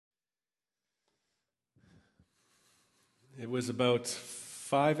It was about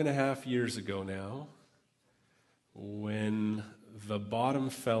 5.5 years ago now when the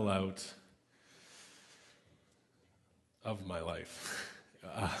bottom fell out of my life,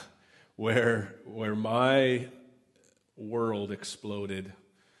 where my world exploded.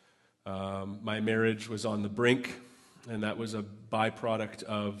 My marriage was on the brink, and that was a byproduct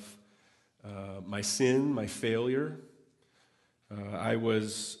of my sin, my failure. I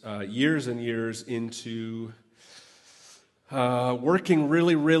was years and years into working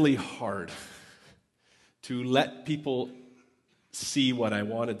really, really hard to let people see what I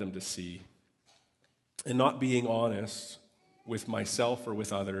wanted them to see, and not being honest with myself or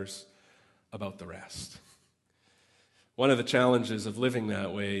with others about the rest. One of the challenges of living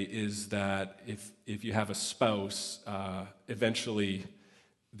that way is that if you have a spouse, eventually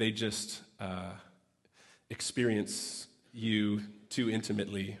they just experience you too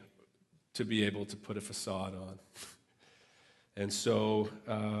intimately to be able to put a facade on. And so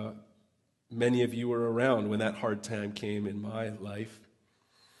many of you were around when that hard time came in my life.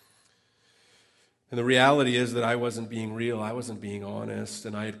 And the reality is that I wasn't being real, I wasn't being honest,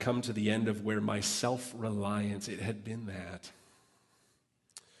 and I had come to the end of where my self-reliance, it had been that.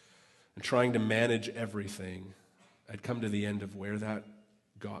 And trying to manage everything, I'd come to the end of where that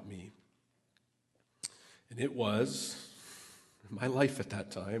got me. And it was, my life at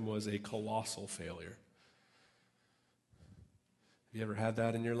that time was a colossal failure. Have you ever had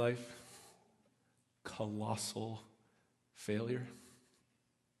that in your life? Colossal failure?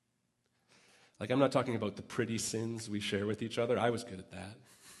 Like, I'm not talking about the pretty sins we share with each other. I was good at that.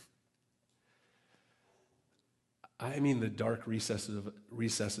 I mean the dark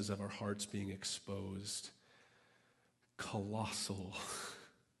recesses of our hearts being exposed. Colossal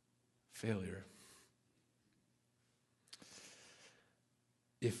failure.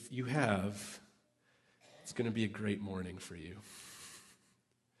 If you have, it's going to be a great morning for you.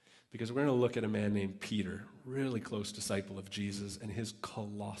 Because we're going to look at a man named Peter, really close disciple of Jesus, and his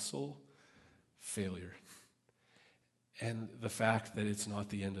colossal failure. And the fact that it's not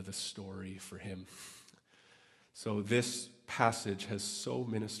the end of the story for him. So this passage has so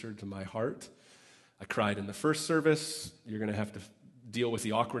ministered to my heart. I cried in the first service. You're going to have to deal with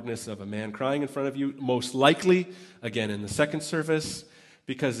the awkwardness of a man crying in front of you, most likely, again in the second service,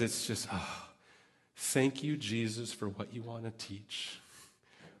 because it's just, thank you, Jesus, for what you want to teach,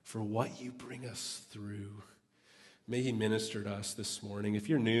 for what you bring us through. May he minister to us this morning. If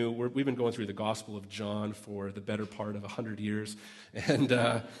you're new, we've been going through the Gospel of John for the better part of 100 years, and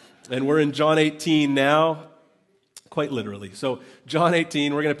we're in John 18 now, quite literally. So John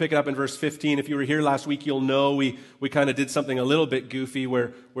 18, we're going to pick it up in verse 15. If you were here last week, you'll know we kind of did something a little bit goofy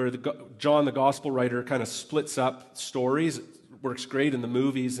where John, the Gospel writer, kind of splits up stories. Works great in the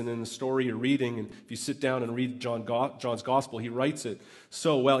movies and in the story you're reading. And if you sit down and read John's gospel, he writes it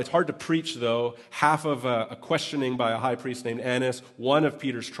so well. It's hard to preach, though. Half of a questioning by a high priest named Annas, one of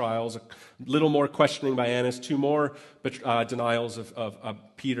Peter's trials, a little more questioning by Annas, two more denials of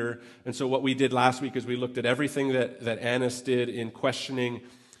Peter. And so what we did last week is we looked at everything that Annas did in questioning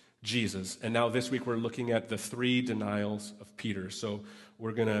Jesus. And now this week we're looking at the 3 denials of Peter. So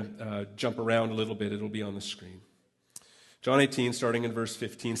we're going to jump around a little bit. It'll be on the screen. John 18, starting in verse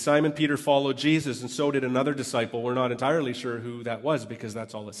 15. Simon Peter followed Jesus, and so did another disciple. We're not entirely sure who that was because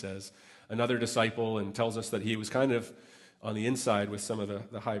that's all it says. Another disciple, and tells us that he was kind of on the inside with some of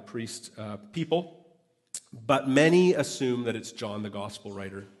the high priest people. But many assume that it's John, the gospel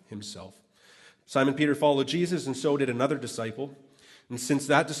writer himself. Simon Peter followed Jesus, and so did another disciple. And since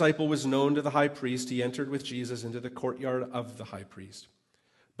that disciple was known to the high priest, he entered with Jesus into the courtyard of the high priest.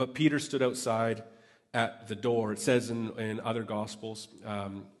 But Peter stood outside at the door. It says in other Gospels,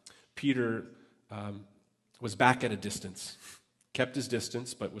 Peter was back at a distance, kept his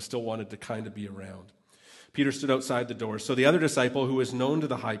distance, but was still wanted to kind of be around. Peter stood outside the door. So the other disciple, who was known to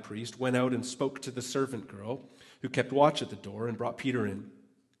the high priest, went out and spoke to the servant girl who kept watch at the door and brought Peter in.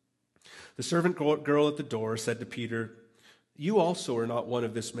 The servant girl at the door said to Peter, "You also are not one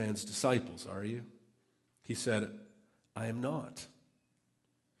of this man's disciples, are you?" He said, "I am not."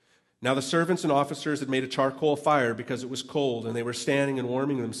 Now the servants and officers had made a charcoal fire because it was cold, and they were standing and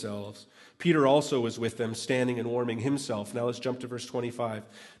warming themselves. Peter also was with them, standing and warming himself. Now let's jump to verse 25.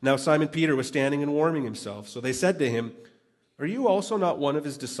 Now Simon Peter was standing and warming himself. So they said to him, "Are you also not one of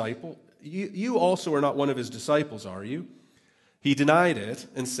his disciples? You also are not one of his disciples, are you?" He denied it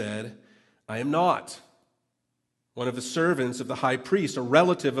and said, "I am not." One of the servants of the high priest, a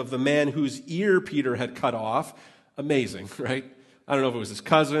relative of the man whose ear Peter had cut off. Amazing, right? I don't know if it was his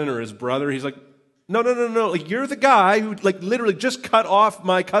cousin or his brother. He's like, no. Like, you're the guy who literally just cut off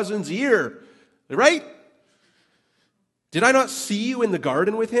my cousin's ear, right? Did I not see you in the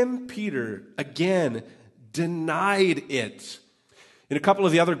garden with him? Peter, again, denied it. In a couple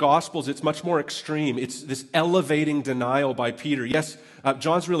of the other Gospels, it's much more extreme. It's this elevating denial by Peter. Yes,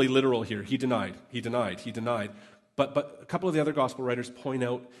 John's really literal here. He denied. But a couple of the other Gospel writers point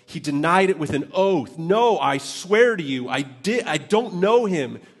out he denied it with an oath. No, I swear to you, I don't know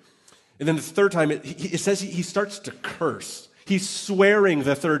him. And then the third time, it says he starts to curse. He's swearing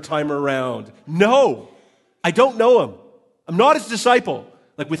the third time around. No, I don't know him. I'm not his disciple.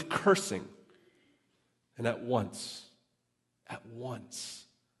 Like with cursing. And at once,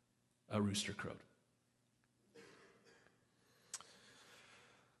 a rooster crowed.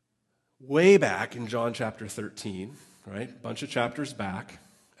 Way back in John chapter 13, right? A bunch of chapters back,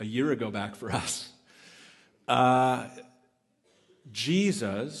 a year ago back for us,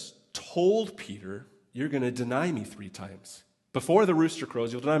 Jesus told Peter, you're going to deny me 3 times. Before the rooster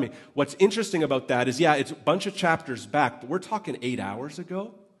crows, you'll deny me. What's interesting about that is, yeah, it's a bunch of chapters back, but we're talking 8 hours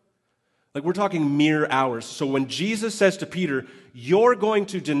ago. Like, we're talking mere hours. So when Jesus says to Peter, you're going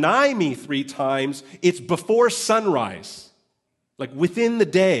to deny me 3 times, it's before sunrise. Like, within the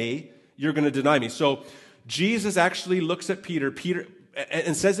day, you're going to deny me. So Jesus actually looks at Peter,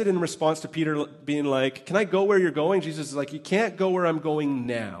 and says it in response to Peter being like, can I go where you're going? Jesus is like, you can't go where I'm going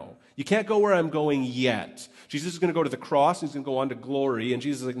now. You can't go where I'm going yet. Jesus is going to go to the cross, and he's going to go on to glory. And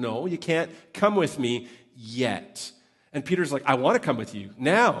Jesus is like, no, you can't come with me yet. And Peter's like, I want to come with you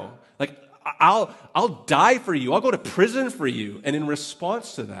now. Like, I'll die for you. I'll go to prison for you. And in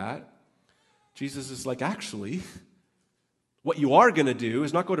response to that, Jesus is like, actually, what you are going to do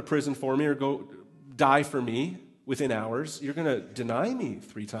is not go to prison for me or go die for me within hours. You're going to deny me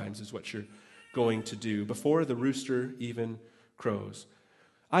 3 times is what you're going to do before the rooster even crows.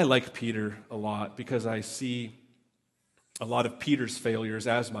 I like Peter a lot because I see a lot of Peter's failures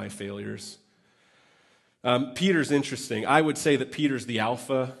as my failures. Peter's interesting. I would say that Peter's the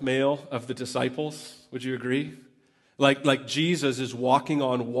alpha male of the disciples. Would you agree? Like Jesus is walking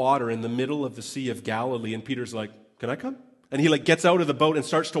on water in the middle of the Sea of Galilee, and Peter's like, can I come? And he gets out of the boat and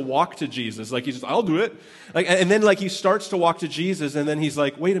starts to walk to Jesus. Like, he's just, I'll do it. And then he starts to walk to Jesus, and then he's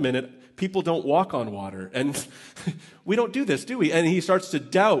like, wait a minute, people don't walk on water. And we don't do this, do we? And he starts to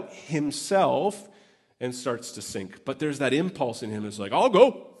doubt himself and starts to sink. But there's that impulse in him that's like, I'll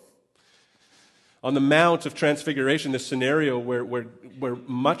go. On the Mount of Transfiguration, this scenario where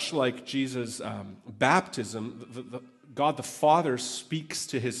much like Jesus' baptism, God the Father speaks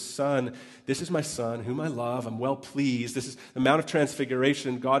to his Son, this is my Son, whom I love, I'm well pleased. This is the Mount of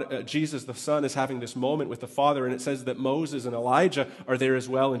Transfiguration. Jesus the Son is having this moment with the Father, and it says that Moses and Elijah are there as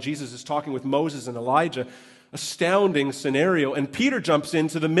well, and Jesus is talking with Moses and Elijah. Astounding scenario. And Peter jumps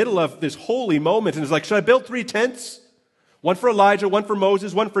into the middle of this holy moment and is like, should I build 3 tents? One for Elijah, one for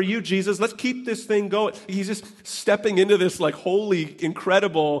Moses, one for you, Jesus. Let's keep this thing going. He's just stepping into this holy,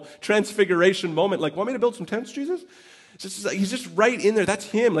 incredible transfiguration moment. Like, want me to build some tents, Jesus? He's just right in there. That's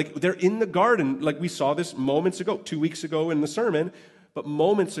him. They're in the garden. We saw this moments ago, 2 weeks ago in the sermon. But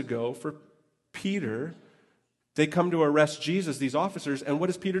moments ago for Peter, they come to arrest Jesus, these officers. And what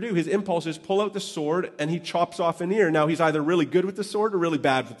does Peter do? His impulse is pull out the sword, and he chops off an ear. Now, he's either really good with the sword or really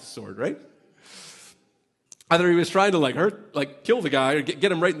bad with the sword, right? Either he was trying to kill the guy or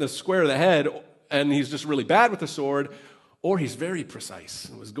get him right in the square of the head, and he's just really bad with the sword, or he's very precise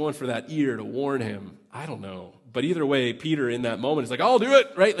and was going for that ear to warn him. I don't know. But either way, Peter in that moment is like, I'll do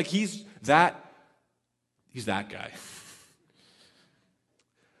it, right? He's that guy.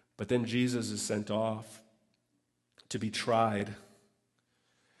 But then Jesus is sent off to be tried.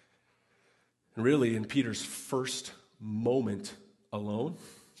 And really, in Peter's first moment alone,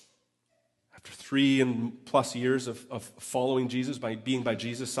 after 3+ years of following Jesus, by being by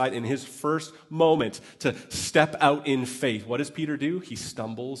Jesus' side, in his first moment to step out in faith, what does Peter do? He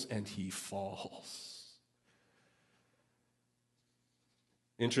stumbles and he falls.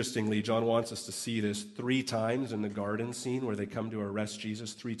 Interestingly, John wants us to see this 3 times in the garden scene where they come to arrest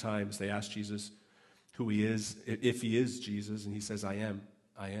Jesus. 3 times they ask Jesus who he is, if he is Jesus, and he says, I am,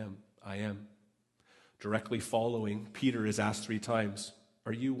 I am, I am. Directly following, Peter is asked 3 times,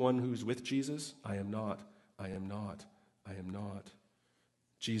 are you one who's with Jesus? I am not, I am not, I am not.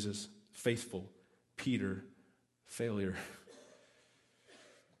 Jesus, faithful. Peter, failure.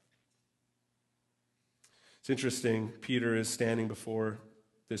 It's interesting, Peter is standing before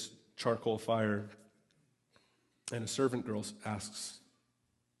this charcoal fire, and a servant girl asks,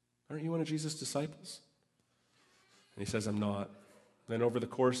 aren't you one of Jesus' disciples? And he says, I'm not. Then over the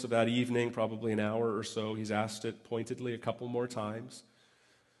course of that evening, probably an hour or so, he's asked it pointedly a couple more times.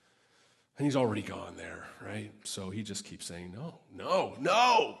 And he's already gone there, right? So he just keeps saying, no, no,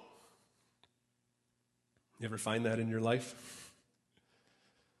 no. You ever find that in your life?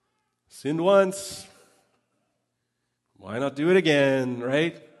 Sinned once. Why not do it again,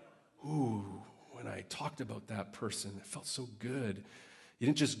 right? Ooh, when I talked about that person, it felt so good. You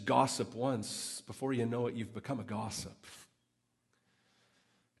didn't just gossip once. Before you know it, you've become a gossip.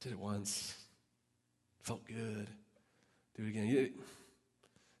 Did it once. Felt good. Do it again. Isn't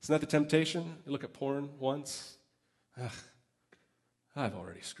that the temptation? You look at porn once. Ugh, I've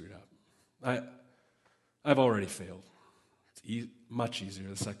already screwed up. I've already failed. It's much easier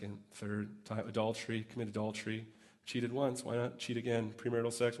the second, third time. Adultery, commit adultery. Cheated once, why not cheat again?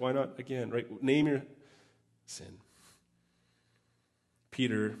 Premarital sex, why not again, right? Name your sin.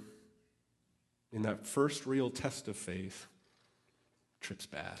 Peter, in that first real test of faith, trips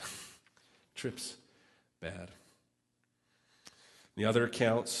bad. Trips bad. The other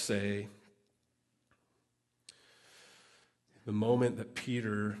accounts say the moment that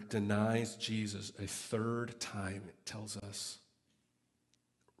Peter denies Jesus a third time, it tells us,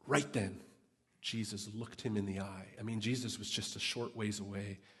 right then, Jesus looked him in the eye. I mean, Jesus was just a short ways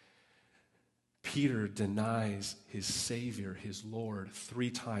away. Peter denies his Savior, his Lord, 3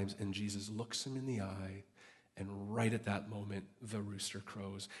 times, and Jesus looks him in the eye, and right at that moment, the rooster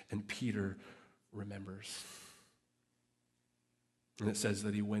crows, and Peter remembers. And it says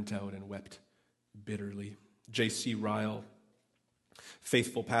that he went out and wept bitterly. J.C. Ryle,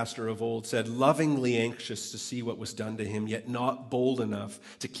 faithful pastor of old, said, lovingly anxious to see what was done to him, yet not bold enough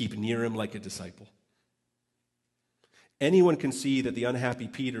to keep near him like a disciple. Anyone can see that the unhappy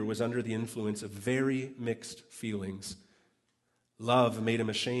Peter was under the influence of very mixed feelings. Love made him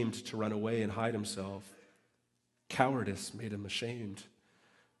ashamed to run away and hide himself. Cowardice made him ashamed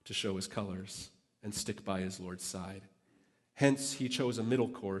to show his colors and stick by his Lord's side. Hence, he chose a middle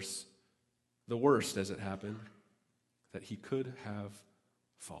course, the worst, as it happened, that he could have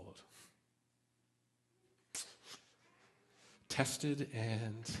followed. Tested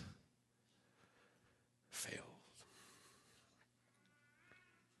and failed.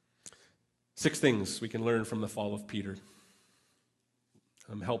 6 things we can learn from the fall of Peter.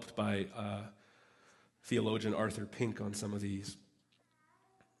 I'm helped by theologian Arthur Pink on some of these.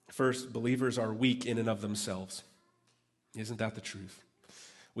 First, believers are weak in and of themselves. Isn't that the truth?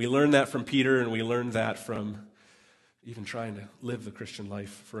 We learn that from Peter, and we learn that from even trying to live the Christian life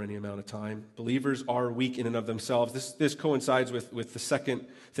for any amount of time. Believers are weak in and of themselves. This coincides with the second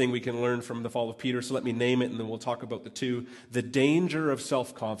thing we can learn from the fall of Peter, so let me name it, and then we'll talk about the 2. The danger of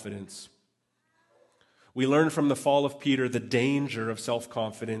self-confidence. We learn from the fall of Peter the danger of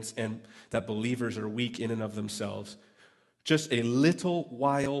self-confidence and that believers are weak in and of themselves. Just a little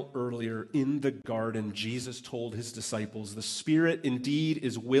while earlier in the garden, Jesus told his disciples, the spirit indeed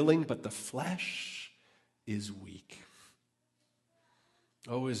is willing, but the flesh is weak.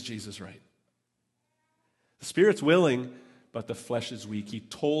 Oh, is Jesus right? The spirit's willing, but the flesh is weak. He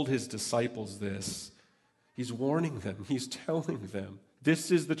told his disciples this. He's warning them. He's telling them,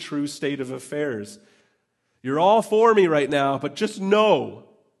 this is the true state of affairs. You're all for me right now, but just know,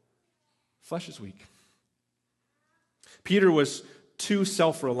 flesh is weak. Peter was too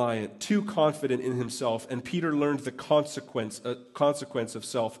self-reliant, too confident in himself, and Peter learned the consequence of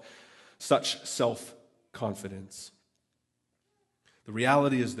such self-confidence. The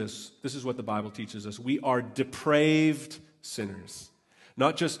reality is this is what the Bible teaches us. We are depraved sinners,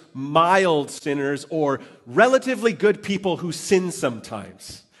 not just mild sinners or relatively good people who sin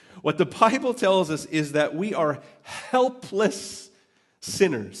sometimes. What the Bible tells us is that we are helpless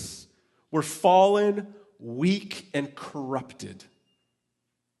sinners. We're fallen, weak, and corrupted.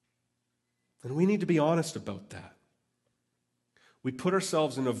 And we need to be honest about that. We put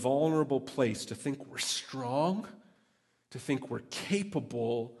ourselves in a vulnerable place to think we're strong, to think we're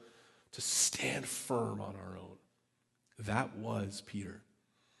capable, to stand firm on our own. That was Peter.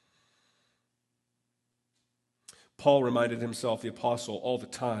 Paul reminded himself, the apostle, all the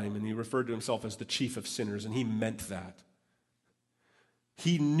time, and he referred to himself as the chief of sinners, and he meant that.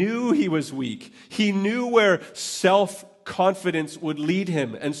 He knew he was weak. He knew where self-confidence would lead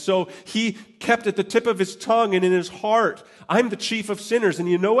him. And so he kept at the tip of his tongue and in his heart, I'm the chief of sinners. And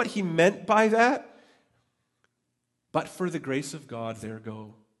you know what he meant by that? But for the grace of God, there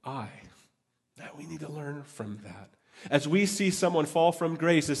go I. Now we need to learn from that. As we see someone fall from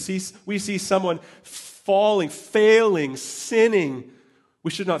grace, as we see someone falling, failing, sinning,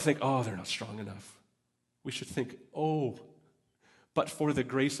 we should not think, oh, they're not strong enough. We should think, oh, but for the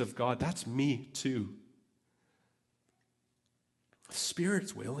grace of God, that's me too. The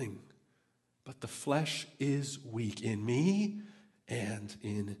Spirit's willing, but the flesh is weak in me and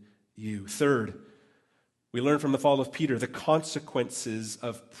in you. Third, We learn from the fall of Peter the consequences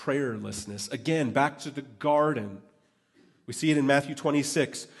of prayerlessness. Again, back to the garden. We see it in Matthew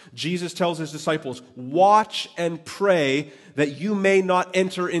 26. Jesus tells his disciples, watch and pray that you may not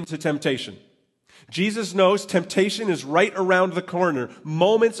enter into temptation. Jesus knows temptation is right around the corner,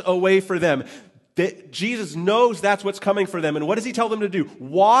 moments away for them. Jesus knows that's what's coming for them. And what does he tell them to do?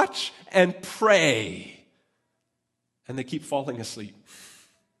 Watch and pray. And they keep falling asleep.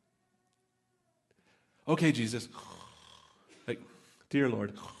 Okay, Jesus. Like, dear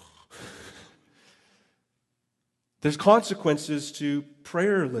Lord. There's consequences to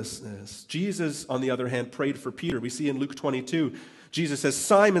prayerlessness. Jesus, on the other hand, prayed for Peter. We see in Luke 22, Jesus says,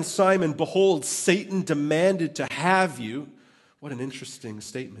 Simon, Simon, behold, Satan demanded to have you. What an interesting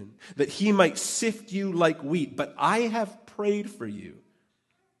statement. That he might sift you like wheat. But I have prayed for you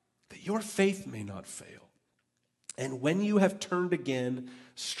that your faith may not fail. And when you have turned again,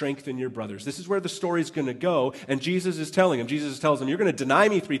 strengthen your brothers. This is where the story's going to go. And Jesus is telling him, Jesus tells him, you're going to deny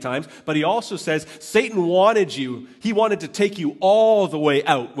me 3 times. But he also says, Satan wanted you. He wanted to take you all the way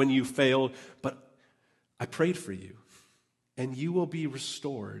out when you failed. But I prayed for you. And you will be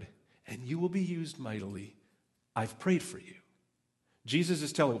restored. And you will be used mightily. I've prayed for you. Jesus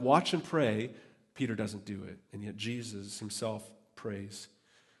is telling, watch and pray. Peter doesn't do it. And yet Jesus himself prays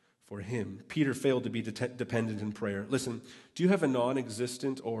for him. Peter failed to be dependent in prayer. Listen, do you have a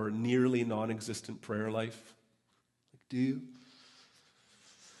non-existent or nearly non-existent prayer life? Do you?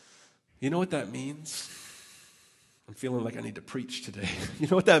 You know what that means? I'm feeling like I need to preach today. You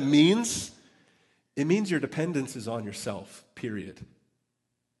know what that means? It means your dependence is on yourself, period.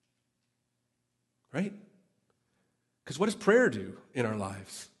 Right? Because what does prayer do in our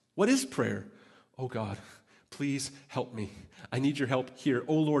lives? What is prayer? Oh God, please help me. I need your help here.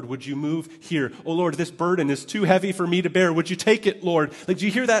 Oh Lord, would you move here? Oh Lord, this burden is too heavy for me to bear. Would you take it, Lord? Like, do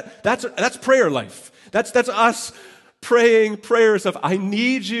you hear that? That's prayer life. That's us praying prayers of, I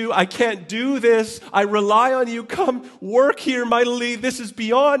need you. I can't do this. I rely on you. Come work here mightily. This is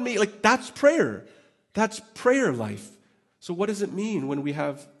beyond me. Like, that's prayer. That's prayer life. So what does it mean when we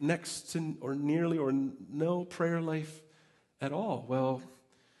have next to or nearly or no prayer life at all? Well,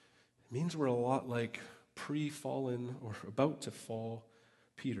 it means we're a lot like pre-fallen or about to fall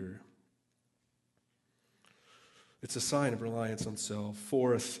Peter. It's a sign of reliance on self.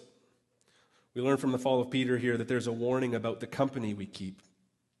 Fourth, we learn from the fall of Peter here that there's a warning about the company we keep.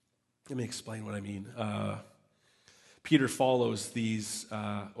 Let me explain what I mean. Peter follows these,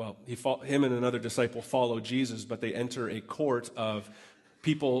 him and another disciple follow Jesus, but they enter a court of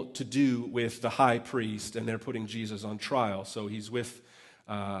people to do with the high priest, and they're putting Jesus on trial. So he's with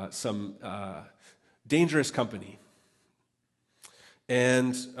some dangerous company.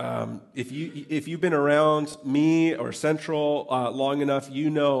 And if you've been around me or Central long enough, you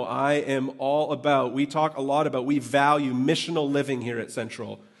know I am all about, we talk a lot about, we value missional living here at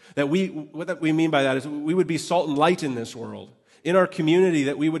Central. What we mean by that is we would be salt and light in this world, in our community,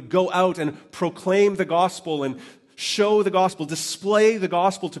 that we would go out and proclaim the gospel and show the gospel, display the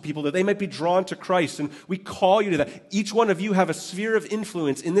gospel to people that they might be drawn to Christ. And we call you to that. Each one of you have a sphere of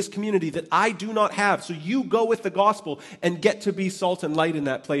influence in this community that I do not have. So you go with the gospel and get to be salt and light in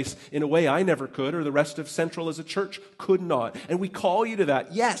that place in a way I never could, or the rest of Central as a church could not. And we call you to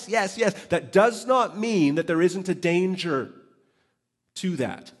that. Yes, yes, yes. That does not mean that there isn't a danger to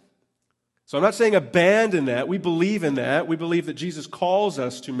that. So I'm not saying abandon that. We believe in that. We believe that Jesus calls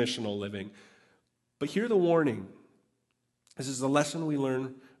us to missional living. But hear the warning. This is the lesson we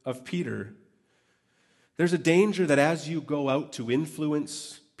learn of Peter. There's a danger that as you go out to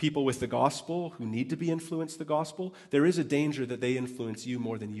influence people with the gospel who need to be influenced the gospel, there is a danger that they influence you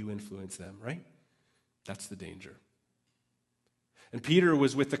more than you influence them, right? That's the danger. And Peter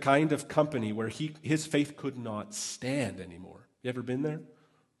was with the kind of company where his faith could not stand anymore. You ever been there?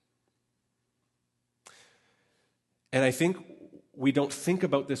 And I think we don't think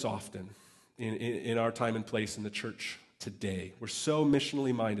about this often in our time and place in the church today. We're so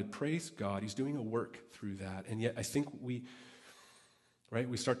missionally minded. Praise God, he's doing a work through that. And yet I think we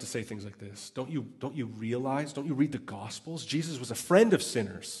start to say things like this. Don't you realize, don't you read the Gospels? Jesus was a friend of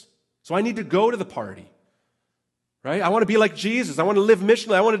sinners. So I need to go to the party. Right? I want to be like Jesus. I want to live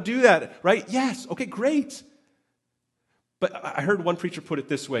missionally. I want to do that. Right? Yes. Okay, great. But I heard one preacher put it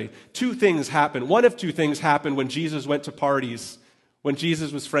this way. 2 things happened. One of 2 things happened when Jesus went to parties, when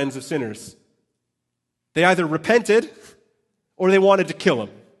Jesus was friends of sinners. They either repented or they wanted to kill him.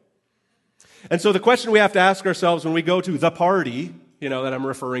 And so the question we have to ask ourselves when we go to the party, that I'm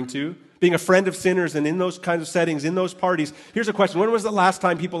referring to, being a friend of sinners and in those kinds of settings, in those parties, here's a question. When was the last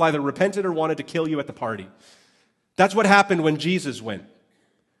time people either repented or wanted to kill you at the party? That's what happened when Jesus went.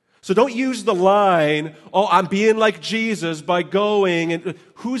 So don't use the line, oh, I'm being like Jesus by going. And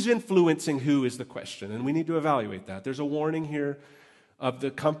who's influencing who is the question. And we need to evaluate that. There's a warning here of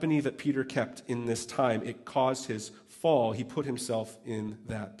the company that Peter kept in this time. It caused his fall. He put himself in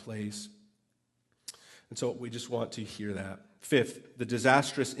that place. And so we just want to hear that. Fifth, the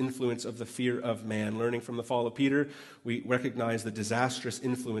disastrous influence of the fear of man. Learning from the fall of Peter, we recognize the disastrous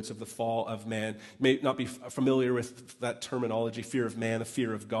influence of the fall of man. You may not be familiar with that terminology, fear of man, the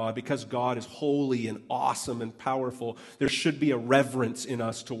fear of God. Because God is holy and awesome and powerful, there should be a reverence in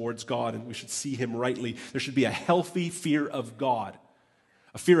us towards God, and we should see him rightly. There should be a healthy fear of God.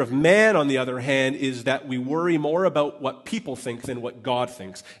 A fear of man, on the other hand, is that we worry more about what people think than what God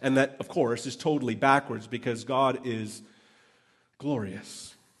thinks. And that, of course, is totally backwards because God is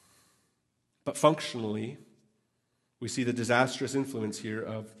glorious. But functionally, we see the disastrous influence here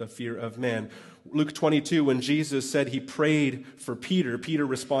of the fear of man. Luke 22, when Jesus said he prayed for Peter, Peter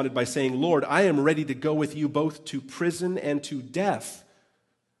responded by saying, Lord, I am ready to go with you both to prison and to death.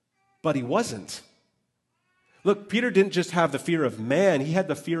 But he wasn't. Look, Peter didn't just have the fear of man, he had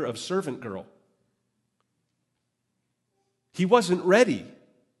the fear of servant girl. He wasn't ready.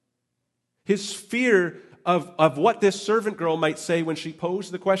 His fear of what this servant girl might say when she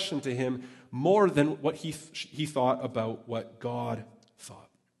posed the question to him more than what he thought about what God thought.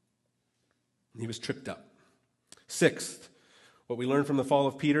 He was tripped up. Sixth, what we learn from the fall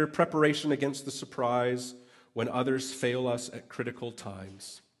of Peter, preparation against the surprise when others fail us at critical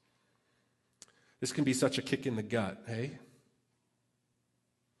times. This can be such a kick in the gut, hey?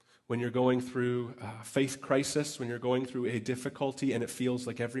 When you're going through a faith crisis, when you're going through a difficulty and it feels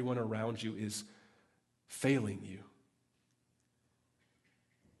like everyone around you is failing you.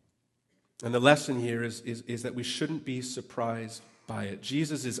 And the lesson here is that we shouldn't be surprised by it.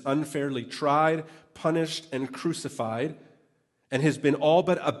 Jesus is unfairly tried, punished, and crucified, and has been all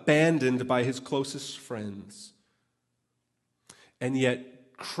but abandoned by his closest friends. And yet,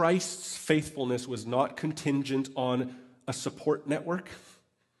 Christ's faithfulness was not contingent on a support network,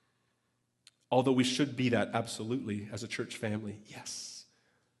 although we should be that absolutely as a church family, yes.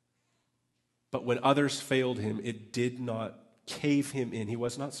 But when others failed him, it did not cave him in. He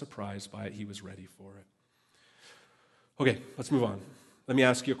was not surprised by it. He was ready for it. Okay, let's move on. Let me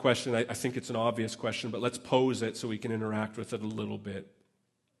ask you a question. I think it's an obvious question, but let's pose it so we can interact with it a little bit.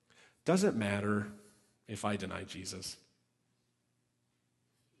 Does it matter if I deny Jesus?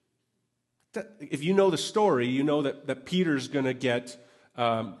 If you know the story, you know that Peter's going to get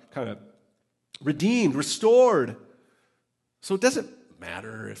kind of redeemed, restored. So it doesn't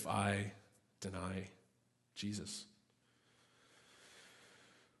matter if I deny Jesus.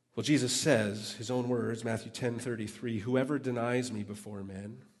 Well, Jesus says, his own words, Matthew 10:33, whoever denies me before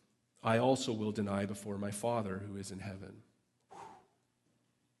men, I also will deny before my Father who is in heaven.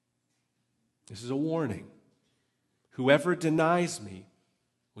 This is a warning. Whoever denies me,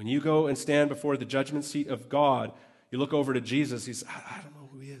 when you go and stand before the judgment seat of God, you look over to Jesus, he's, I don't know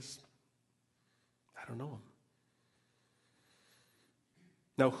who he is. I don't know him.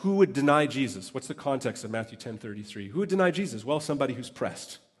 Now, who would deny Jesus? What's the context of Matthew 10:33? Who would deny Jesus? Well, somebody who's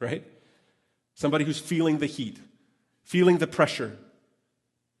pressed, right? Somebody who's feeling the heat, feeling the pressure.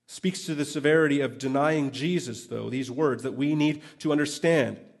 Speaks to the severity of denying Jesus, though, these words that we need to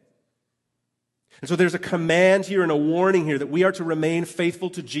understand. And so there's a command here and a warning here that we are to remain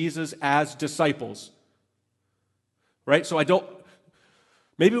faithful to Jesus as disciples. Right? So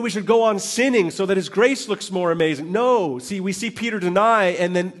maybe we should go on sinning so that his grace looks more amazing. No. See, we see Peter deny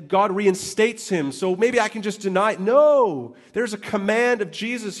and then God reinstates him. So maybe I can just deny. No. There's a command of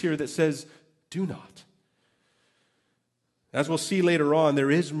Jesus here that says, do not. As we'll see later on, there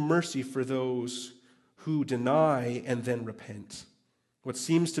is mercy for those who deny and then repent. What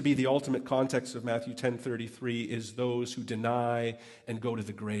seems to be the ultimate context of Matthew 10:33 is those who deny and go to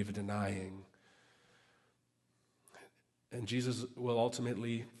the grave denying. And Jesus will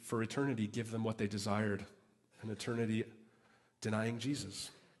ultimately, for eternity, give them what they desired, an eternity denying Jesus.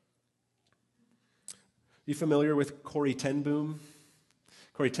 Are you familiar with Corrie ten Boom?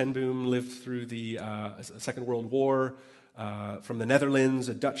 Corrie ten Boom lived through the Second World War, from the Netherlands,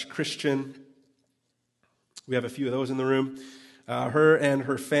 a Dutch Christian. We have a few of those in the room. Her and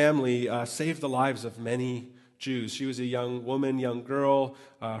her family saved the lives of many Jews. She was a young woman, young girl.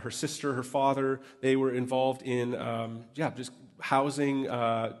 Her sister, her father, they were involved in just housing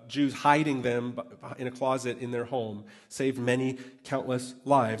Jews, hiding them in a closet in their home. Saved many, countless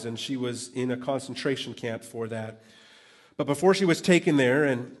lives, and she was in a concentration camp for that. But before she was taken there,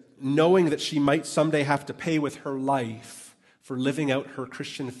 and knowing that she might someday have to pay with her life for living out her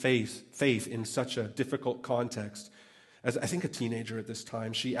Christian faith in such a difficult context, as I think a teenager at this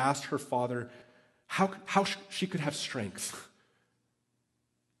time, she asked her father how she could have strength.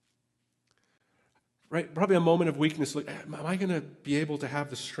 Right? Probably a moment of weakness. Like, am I going to be able to have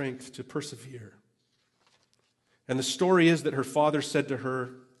the strength to persevere? And the story is that her father said to her,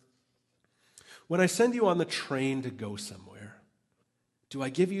 when I send you on the train to go somewhere, do I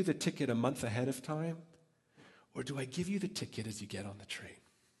give you the ticket a month ahead of time? Or do I give you the ticket as you get on the train?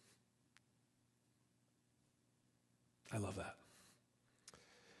 I love that.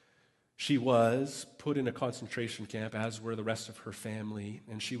 She was put in a concentration camp, as were the rest of her family,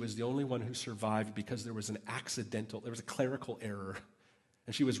 and she was the only one who survived because there was a clerical error,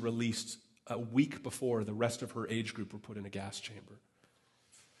 and she was released a week before the rest of her age group were put in a gas chamber.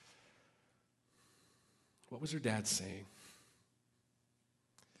 What was her dad saying?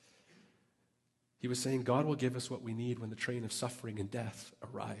 He was saying, God will give us what we need when the train of suffering and death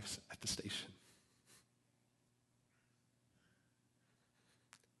arrives at the station.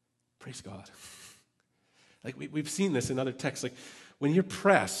 Praise God. Like we've seen this in other texts. Like when you're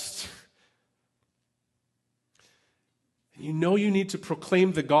pressed, you know you need to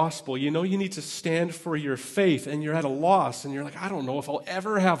proclaim the gospel. You know you need to stand for your faith, and you're at a loss, and you're like, I don't know if I'll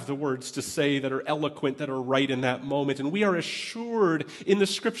ever have the words to say that are eloquent, that are right in that moment. And we are assured in the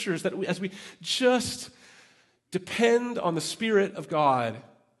scriptures that as we just depend on the Spirit of God,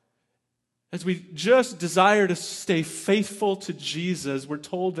 as we just desire to stay faithful to Jesus, we're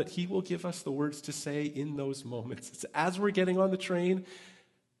told that He will give us the words to say in those moments. It's as we're getting on the train,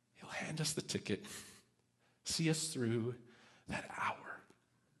 He'll hand us the ticket, see us through that hour.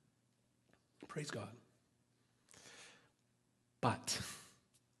 Praise God. But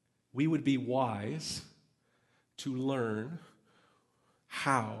we would be wise to learn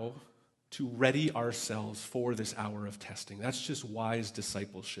how to ready ourselves for this hour of testing. That's just wise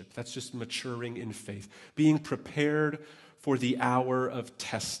discipleship. That's just maturing in faith, being prepared for the hour of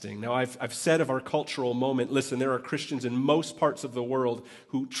testing. Now, I've said of our cultural moment, listen, there are Christians in most parts of the world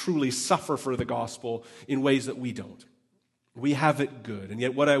who truly suffer for the gospel in ways that we don't. We have it good. And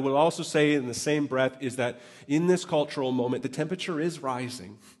yet what I will also say in the same breath is that in this cultural moment, the temperature is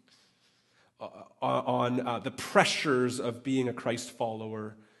rising on the pressures of being a Christ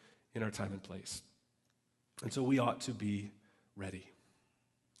follower in our time and place. And so we ought to be ready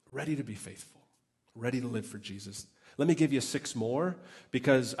to be faithful, ready to live for Jesus. Let me give you 6 more,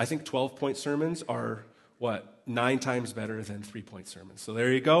 because I think 12-point sermons are, 9 times better than 3-point sermons. So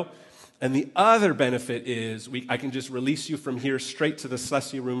there you go. And the other benefit is I can just release you from here straight to the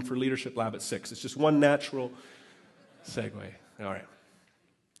Celestia room for Leadership Lab at 6. It's just one natural segue. All right.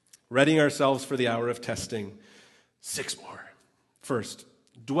 Readying ourselves for the hour of testing. 6 more. First,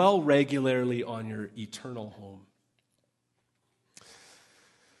 dwell regularly on your eternal home.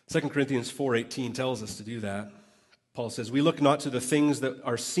 2 Corinthians 4:18 tells us to do that. Paul says, we look not to the things that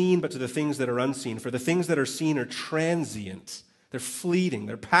are seen, but to the things that are unseen. For the things that are seen are transient. They're fleeting.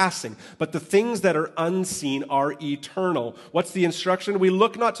 They're passing. But the things that are unseen are eternal. What's the instruction? We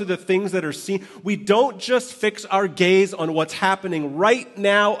look not to the things that are seen. We don't just fix our gaze on what's happening right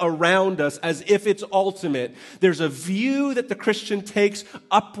now around us as if it's ultimate. There's a view that the Christian takes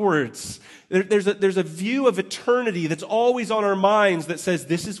upwards. There's a view of eternity that's always on our minds that says,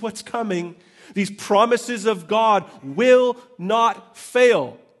 this is what's coming. These promises of God will not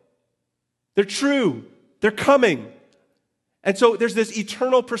fail. They're true. They're coming. And so there's this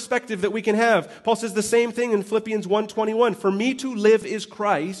eternal perspective that we can have. Paul says the same thing in Philippians 1:21. For me to live is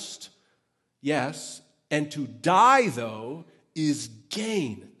Christ, yes, and to die, though, is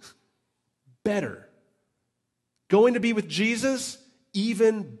gain. Better. Going to be with Jesus,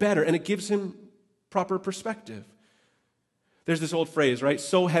 even better. And it gives him proper perspective. There's this old phrase, right?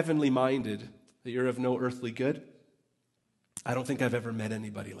 So heavenly minded that you're of no earthly good. I don't think I've ever met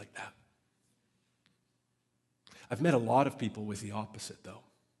anybody like that. I've met a lot of people with the opposite, though.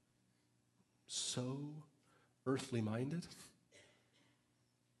 So earthly minded,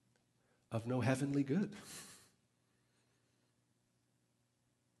 of no heavenly good.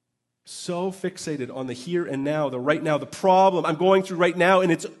 So fixated on the here and now, the right now, the problem I'm going through right now, and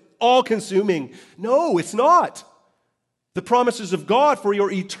it's all consuming. No, it's not. The promises of God for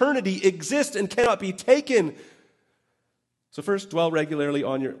your eternity exist and cannot be taken. So first, dwell regularly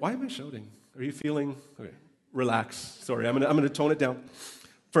on your... Why am I shouting? Are you feeling... Okay. Relax. Sorry, I'm going to tone it down.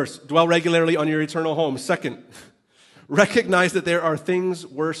 First, dwell regularly on your eternal home. Second, recognize that there are things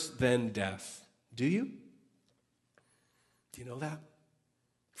worse than death. Do you? Do you know that?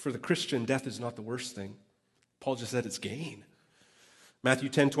 For the Christian, death is not the worst thing. Paul just said it's gain. Matthew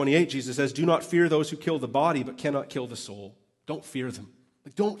 10:28, Jesus says, do not fear those who kill the body but cannot kill the soul. Don't fear them.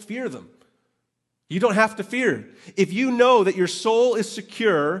 Don't fear them. You don't have to fear. If you know that your soul is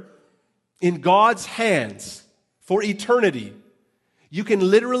secure in God's hands for eternity, you can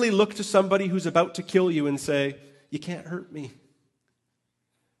literally look to somebody who's about to kill you and say, you can't hurt me.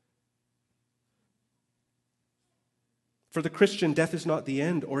 For the Christian, death is not the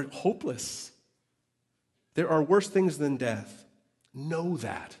end or hopeless. There are worse things than death. Know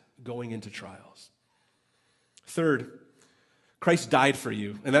that going into trials. Third, Christ died for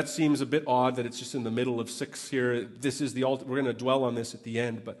you. And that seems a bit odd that it's just in the middle of 6 here. This is we're going to dwell on this at the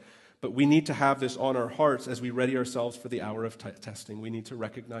end, but we need to have this on our hearts as we ready ourselves for the hour of testing. We need to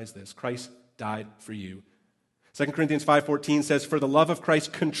recognize this. Christ died for you. 2 Corinthians 5:14 says, "For the love of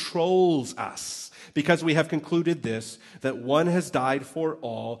Christ controls us, because we have concluded this, that one has died for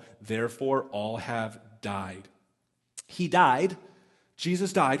all, therefore all have died." He died,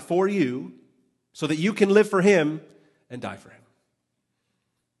 Jesus died for you, so that you can live for him and die for him.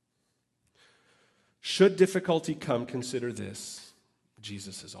 Should difficulty come, consider this: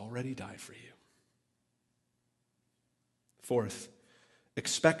 Jesus has already died for you. Fourth,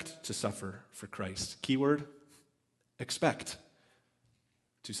 expect to suffer for Christ. Keyword, expect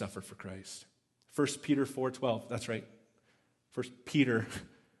to suffer for Christ. 1 Peter 4:12, that's right. 1 Peter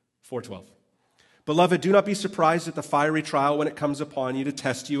 4:12. "Beloved, do not be surprised at the fiery trial when it comes upon you to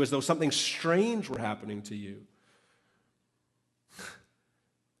test you as though something strange were happening to you."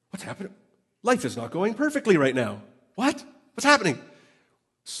 What's happening? Life is not going perfectly right now. What? What's happening?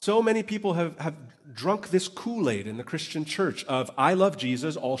 So many people have drunk this Kool-Aid in the Christian church of, I love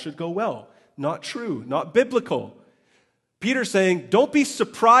Jesus, all should go well. Not true, not biblical. Peter's saying, don't be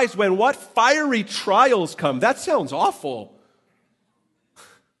surprised when what? Fiery trials come. That sounds awful.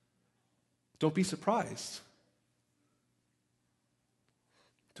 Don't be surprised.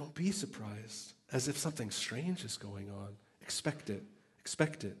 Don't be surprised as if something strange is going on. Expect it.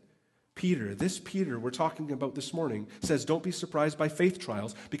 Expect it. This Peter we're talking about this morning says, don't be surprised by faith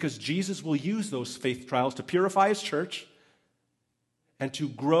trials, because Jesus will use those faith trials to purify his church and to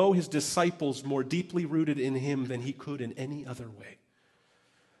grow his disciples more deeply rooted in him than he could in any other way.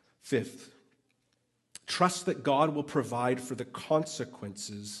 Fifth, trust that God will provide for the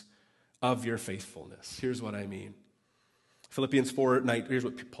consequences of your faithfulness. Here's what I mean. Philippians 4:9, here's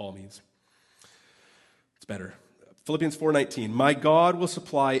what Paul means. It's better. Philippians 4:19, "My God will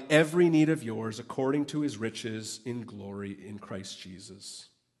supply every need of yours according to his riches in glory in Christ Jesus."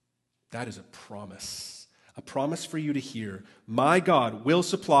 That is a promise for you to hear. My God will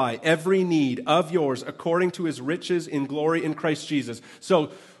supply every need of yours according to his riches in glory in Christ Jesus.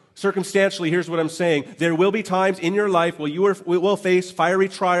 So, circumstantially, here's what I'm saying. There will be times in your life where you will face fiery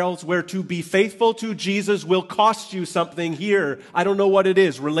trials where to be faithful to Jesus will cost you something here. I don't know what it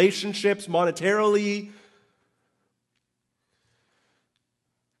is. Relationships, monetarily.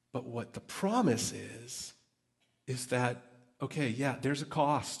 But what the promise is that, okay, yeah, there's a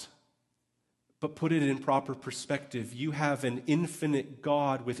cost. But put it in proper perspective. You have an infinite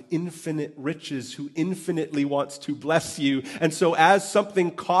God with infinite riches who infinitely wants to bless you. And so as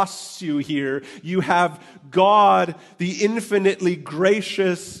something costs you here, you have God, the infinitely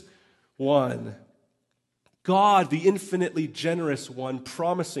gracious one. God, the infinitely generous one,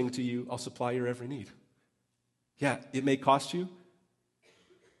 promising to you, I'll supply your every need. Yeah, it may cost you,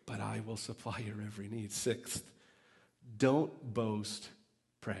 but I will supply your every need. Sixth, don't boast,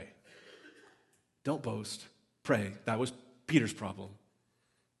 pray. Don't boast, pray. That was Peter's problem.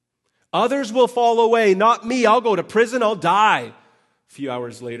 Others will fall away, not me. I'll go to prison, I'll die. A few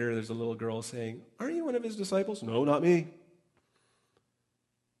hours later, there's a little girl saying, aren't you one of his disciples? No, not me.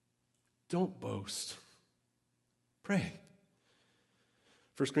 Don't boast. Pray.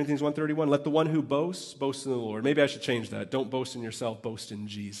 1 Corinthians 1:31, let the one who boasts, boast in the Lord. Maybe I should change that. Don't boast in yourself, boast in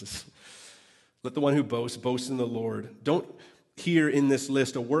Jesus. Let the one who boasts, boast in the Lord. Don't hear in this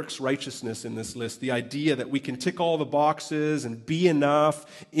list a works righteousness in this list. The idea that we can tick all the boxes and be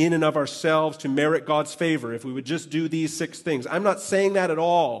enough in and of ourselves to merit God's favor if we would just do these 6 things. I'm not saying that at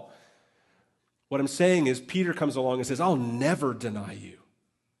all. What I'm saying is Peter comes along and says, I'll never deny you.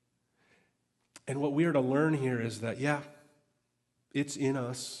 And what we are to learn here is that, yeah, it's in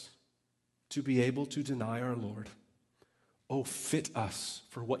us to be able to deny our Lord. Oh, fit us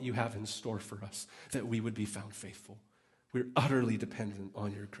for what you have in store for us, that we would be found faithful. We're utterly dependent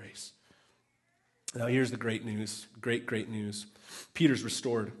on your grace. Now, here's the great news, great news. Peter's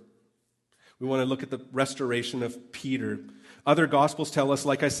restored. We want to look at the restoration of Peter. Other Gospels tell us,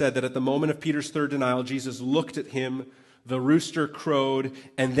 like I said, that at the moment of Peter's third denial, Jesus looked at him, the rooster crowed,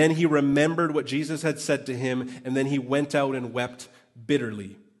 and then he remembered what Jesus had said to him, and then he went out and wept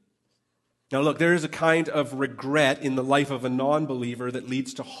bitterly. Now look, there is a kind of regret in the life of a non-believer that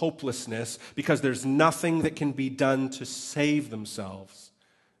leads to hopelessness because there's nothing that can be done to save themselves.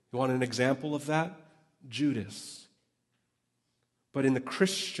 You want an example of that? Judas. But in the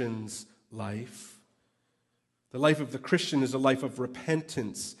Christian's life, the life of the Christian is a life of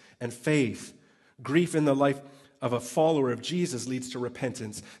repentance and faith. Grief in the life of a follower of Jesus leads to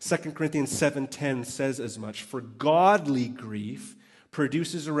repentance. 2 Corinthians 7:10 says as much. For godly grief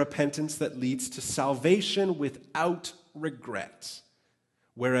produces a repentance that leads to salvation without regret,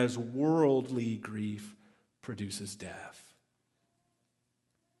 whereas worldly grief produces death.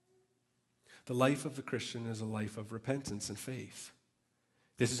 The life of the Christian is a life of repentance and faith.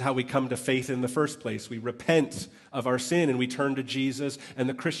 This is how we come to faith in the first place. We repent of our sin and we turn to Jesus, and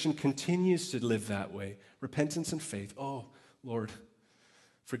the Christian continues to live that way. Repentance and faith. Oh, Lord,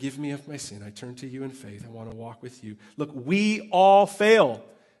 forgive me of my sin. I turn to you in faith. I want to walk with you. Look, we all fail.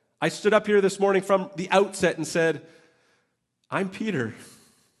 I stood up here this morning from the outset and said, I'm Peter.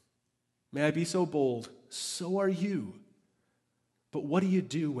 May I be so bold? So are you. But what do you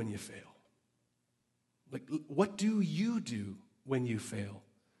do when you fail? Like, what do you do when you fail?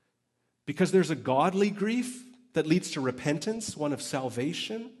 Because there's a godly grief that leads to repentance, one of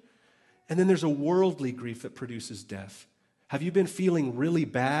salvation, and then there's a worldly grief that produces death. Have you been feeling really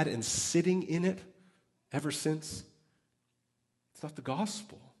bad and sitting in it ever since? It's not the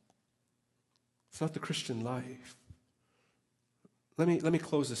gospel. It's not the Christian life. Let me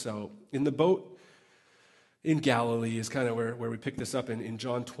close this out. In the boat in Galilee is kind of where we pick this up in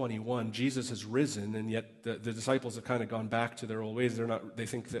John 21. Jesus has risen, and yet the disciples have kind of gone back to their old ways. They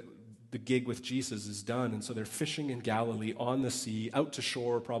think that the gig with Jesus is done, and so they're fishing in Galilee on the sea, out to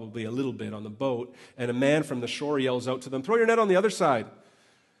shore probably a little bit on the boat, and a man from the shore yells out to them, throw your net on the other side,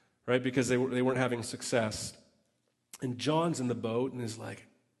 right, because they weren't having success. And John's in the boat and is like,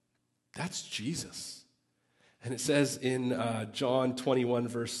 that's Jesus. And it says in John 21,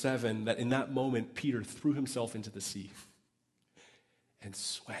 verse 7, that in that moment, Peter threw himself into the sea and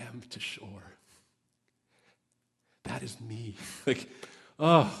swam to shore. That is me. Like,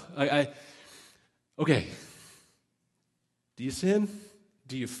 okay. Do you sin?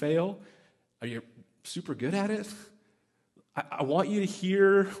 Do you fail? Are you super good at it? I want you to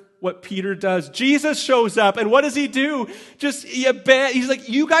hear what Peter does. Jesus shows up, and what does he do? He's like,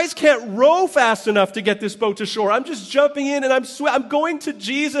 you guys can't row fast enough to get this boat to shore. I'm just jumping in, and I'm going to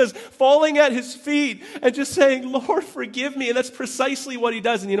Jesus, falling at his feet, and just saying, Lord, forgive me. And that's precisely what he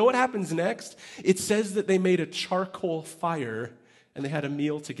does. And you know what happens next? It says that they made a charcoal fire, and they had a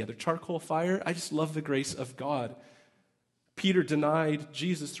meal together. Charcoal fire, I just love the grace of God. Peter denied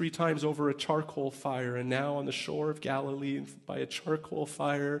Jesus 3 times over a charcoal fire, and now on the shore of Galilee, by a charcoal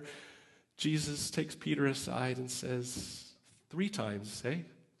fire, Jesus takes Peter aside and says 3 times, hey,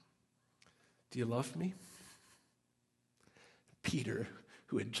 do you love me? Peter,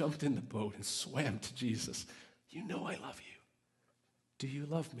 who had jumped in the boat and swam to Jesus, you know I love you. Do you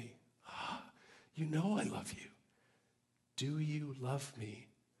love me? You know I love you. Do you love me?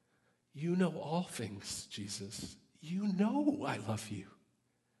 You know all things, Jesus. You know I love you.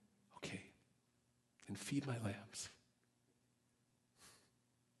 Okay, then feed my lambs.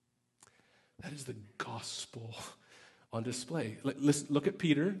 That is the gospel on display. Look at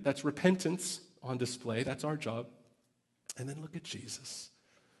Peter. That's repentance on display. That's our job. And then look at Jesus.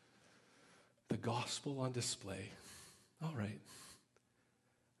 The gospel on display. All right.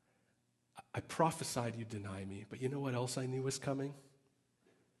 I prophesied you'd deny me, but you know what else I knew was coming?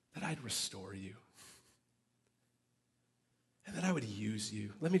 That I'd restore you. And that I would use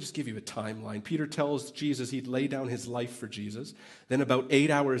you. Let me just give you a timeline. Peter tells Jesus he'd lay down his life for Jesus. Then about 8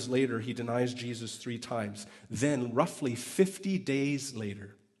 hours later, he denies Jesus 3 times. Then roughly 50 days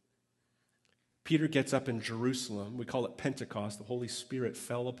later, Peter gets up in Jerusalem. We call it Pentecost. The Holy Spirit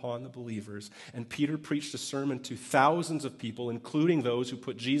fell upon the believers. And Peter preached a sermon to thousands of people, including those who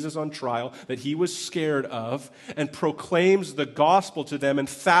put Jesus on trial, that he was scared of, and proclaims the gospel to them, and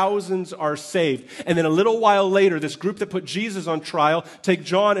thousands are saved. And then a little while later, this group that put Jesus on trial take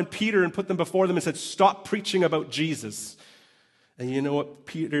John and Peter and put them before them and said, stop preaching about Jesus. And you know what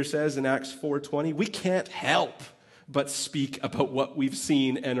Peter says in Acts 4:20? We can't help but speak about what we've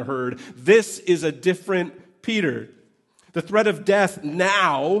seen and heard. This is a different Peter. The threat of death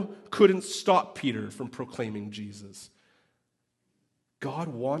now couldn't stop Peter from proclaiming Jesus. God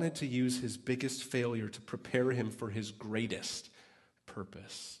wanted to use his biggest failure to prepare him for his greatest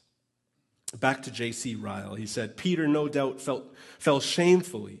purpose. Back to J.C. Ryle, he said, Peter no doubt fell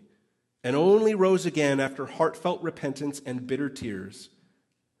shamefully and only rose again after heartfelt repentance and bitter tears.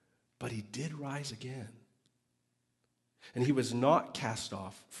 But he did rise again. And he was not cast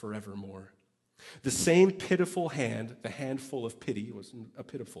off forevermore. The same pitiful hand, the hand full of pity, wasn't a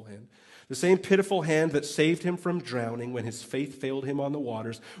pitiful hand, the same pitiful hand that saved him from drowning when his faith failed him on the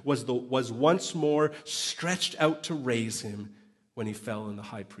waters was once more stretched out to raise him when he fell in the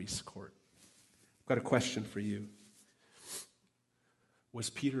high priest's court. I've got a question for you. Was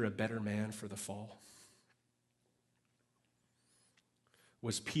Peter a better man for the fall?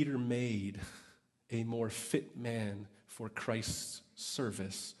 Was Peter made a more fit man for Christ's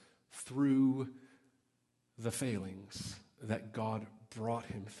service through the failings that God brought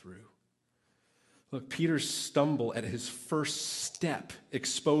him through? Look, Peter's stumble at his first step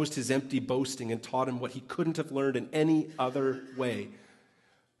exposed his empty boasting and taught him what he couldn't have learned in any other way.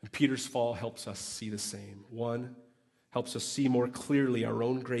 And Peter's fall helps us see the same. One, helps us see more clearly our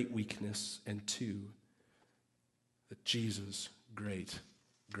own great weakness. And two, that Jesus' great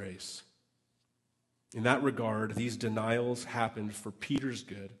grace. In that regard, these denials happened for Peter's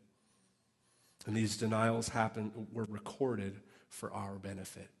good. And these denials were recorded for our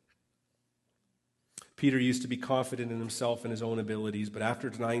benefit. Peter used to be confident in himself and his own abilities, but after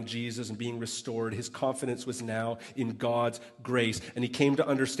denying Jesus and being restored, his confidence was now in God's grace. And he came to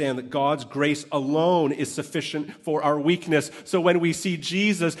understand that God's grace alone is sufficient for our weakness. So when we see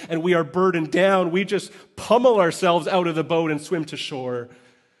Jesus and we are burdened down, we just pummel ourselves out of the boat and swim to shore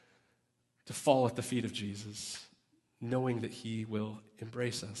to fall at the feet of Jesus, knowing that he will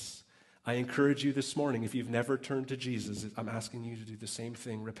embrace us. I encourage you this morning, if you've never turned to Jesus, I'm asking you to do the same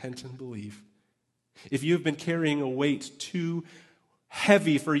thing. Repent and believe. If you have been carrying a weight too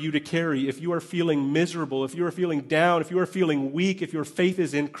heavy for you to carry, if you are feeling miserable, if you are feeling down, if you are feeling weak, if your faith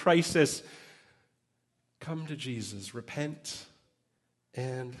is in crisis, come to Jesus. Repent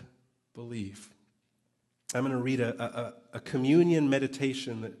and believe. I'm going to read a communion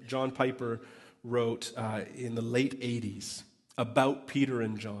meditation that John Piper wrote in the late 80s about Peter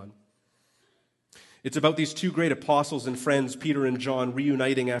and John. It's about these two great apostles and friends, Peter and John,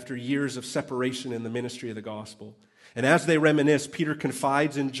 reuniting after years of separation in the ministry of the gospel. And as they reminisce, Peter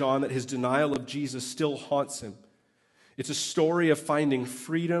confides in John that his denial of Jesus still haunts him. It's a story of finding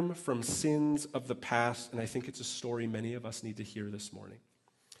freedom from sins of the past, and I think it's a story many of us need to hear this morning.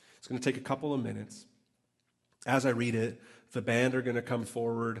 It's going to take a couple of minutes. As I read it, the band are going to come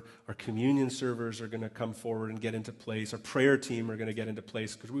forward. Our communion servers are going to come forward and get into place. Our prayer team are going to get into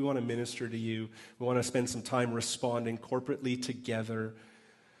place because we want to minister to you. We want to spend some time responding corporately together.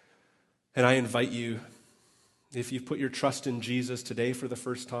 And I invite you, if you've put your trust in Jesus today for the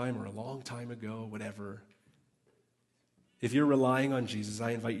first time or a long time ago, whatever, if you're relying on Jesus,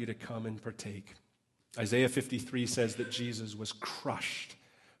 I invite you to come and partake. Isaiah 53 says that Jesus was crushed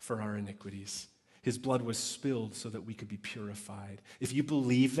for our iniquities. His blood was spilled so that we could be purified. If you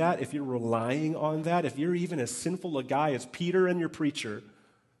believe that, if you're relying on that, if you're even as sinful a guy as Peter and your preacher,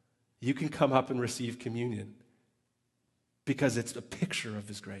 you can come up and receive communion because it's a picture of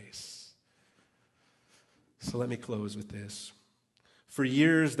his grace. So let me close with this. For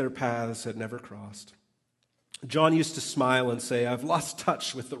years, their paths had never crossed. John used to smile and say, "I've lost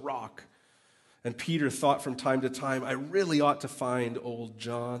touch with the rock." And Peter thought from time to time, "I really ought to find old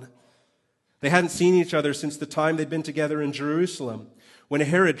John." They hadn't seen each other since the time they'd been together in Jerusalem, when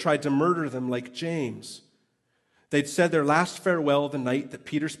Herod tried to murder them like James. They'd said their last farewell the night that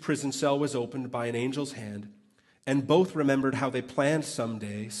Peter's prison cell was opened by an angel's hand, and both remembered how they planned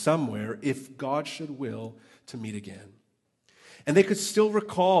someday, somewhere, if God should will, to meet again. And they could still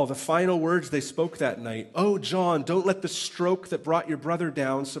recall the final words they spoke that night. "Oh, John, don't let the stroke that brought your brother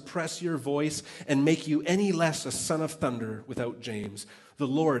down suppress your voice and make you any less a son of thunder without James. The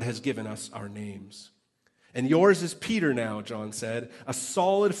Lord has given us our names. And yours is Peter now," John said, "a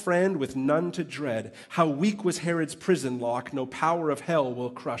solid friend with none to dread. How weak was Herod's prison lock, no power of hell will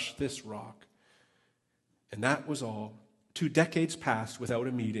crush this rock." And that was all. 2 decades passed without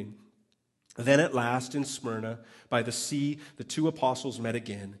a meeting. Then at last in Smyrna, by the sea, the two apostles met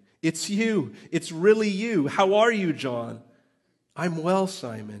again. "It's you. It's really you. How are you, John?" "I'm well,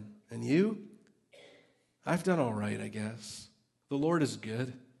 Simon. And you?" "I've done all right, I guess. The Lord is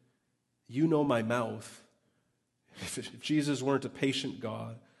good. You know my mouth. If Jesus weren't a patient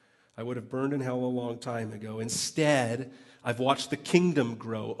God, I would have burned in hell a long time ago. Instead, I've watched the kingdom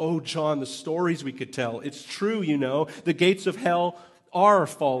grow. Oh, John, the stories we could tell. It's true, you know. The gates of hell are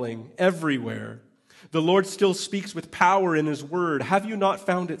falling everywhere. The Lord still speaks with power in his word. Have you not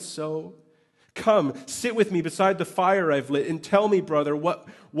found it so? Come, sit with me beside the fire I've lit and tell me, brother, what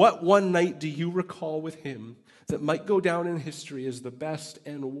one night do you recall with him that might go down in history as the best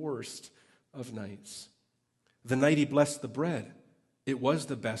and worst of nights? The night he blessed the bread. It was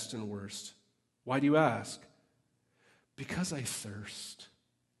the best and worst. Why do you ask? Because I thirst.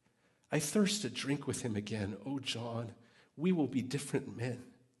 I thirst to drink with him again. Oh, John, we will be different men.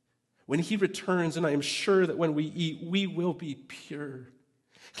 When he returns, and I am sure that when we eat, we will be pure.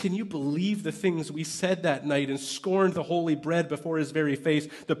 Can you believe the things we said that night and scorned the holy bread before his very face?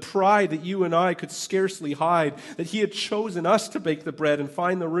 The pride that you and I could scarcely hide, that he had chosen us to bake the bread and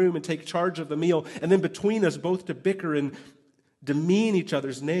find the room and take charge of the meal, and then between us both to bicker and demean each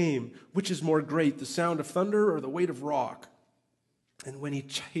other's name. Which is more great, the sound of thunder or the weight of rock? And when he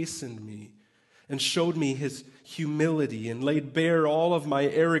chastened me and showed me his humility and laid bare all of my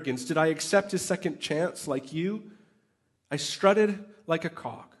arrogance, did I accept his second chance like you? I strutted like a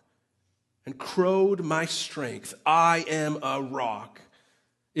cock and crowed my strength. I am a rock.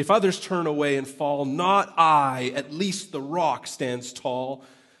 If others turn away and fall, not I, at least the rock stands tall.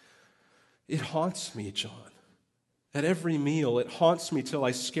 It haunts me, John. At every meal, it haunts me till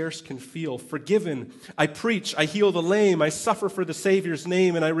I scarce can feel. Forgiven, I preach, I heal the lame, I suffer for the Savior's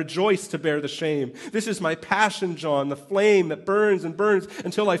name, and I rejoice to bear the shame. This is my passion, John, the flame that burns and burns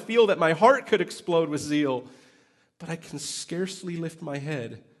until I feel that my heart could explode with zeal. But I can scarcely lift my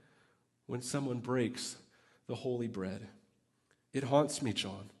head when someone breaks the holy bread. It haunts me,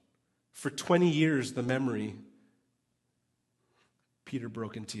 John. For 20 years, the memory. Peter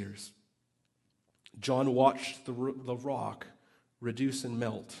broke in tears. John watched the rock reduce and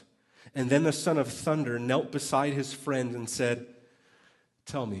melt. And then the son of thunder knelt beside his friend and said,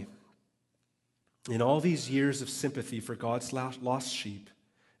 tell me, in all these years of sympathy for God's lost sheep,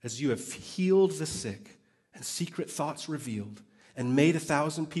 as you have healed the sick and secret thoughts revealed and made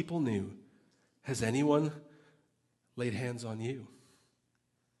 1,000 people new, has anyone laid hands on you?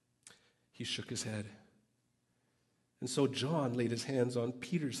 He shook his head. And so John laid his hands on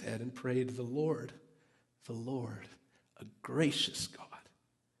Peter's head and prayed, the Lord, a gracious God,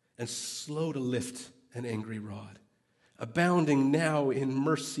 and slow to lift an angry rod, abounding now in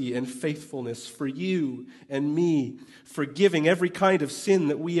mercy and faithfulness for you and me, forgiving every kind of sin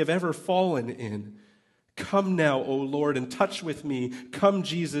that we have ever fallen in. Come now, O Lord, and touch with me. Come,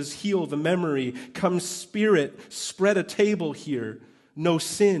 Jesus, heal the memory. Come, Spirit, spread a table here. No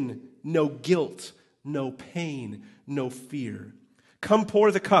sin, no guilt, no pain, no fear. Come pour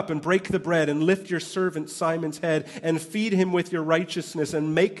the cup and break the bread and lift your servant Simon's head and feed him with your righteousness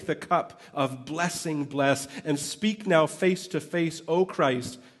and make the cup of blessing bless. And speak now face to face, O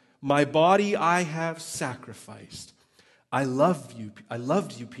Christ, my body I have sacrificed. I loved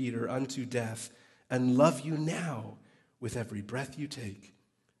you, Peter, unto death, and love you now with every breath you take.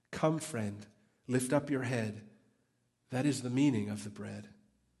 Come, friend, lift up your head. That is the meaning of the bread.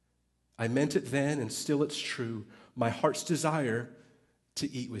 I meant it then, and still it's true. My heart's desire to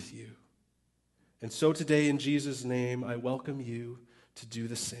eat with you. And so today, in Jesus' name, I welcome you to do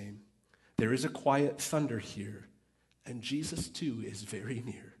the same. There is a quiet thunder here, and Jesus too is very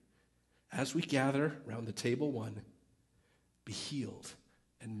near. As we gather round the table one, be healed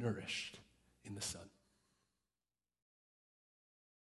and nourished in the Son.